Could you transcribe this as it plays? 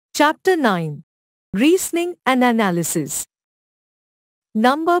Chapter 9. Reasoning and Analysis.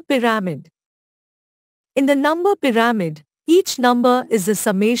 Number Pyramid. In the number pyramid, each number is the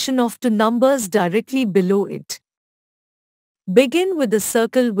summation of two numbers directly below it. Begin with the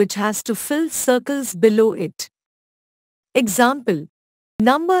circle which has to fill circles below it. Example: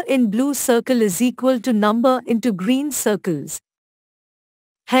 number in blue circle is equal to number into green circles.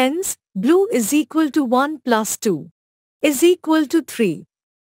 Hence, blue is equal to 1 plus 2 is equal to 3.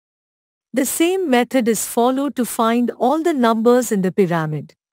 The same method is followed to find all the numbers in the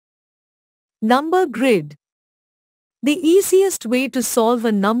pyramid. Number grid. The easiest way to solve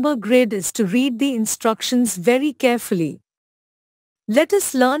a number grid is to read the instructions very carefully. Let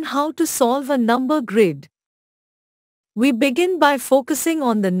us learn how to solve a number grid. We begin by focusing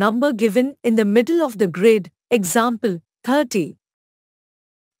on the number given in the middle of the grid, example, 30.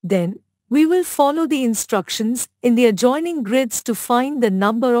 Then, we will follow the instructions in the adjoining grids to find the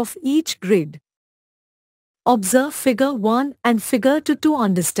number of each grid. Observe Figure 1 and Figure 2 to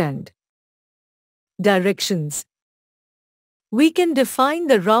understand. Directions. We can define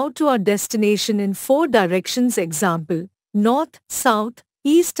the route to our destination in 4 directions, example, north, south,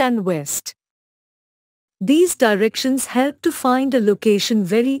 east and west. These directions help to find a location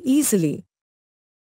very easily.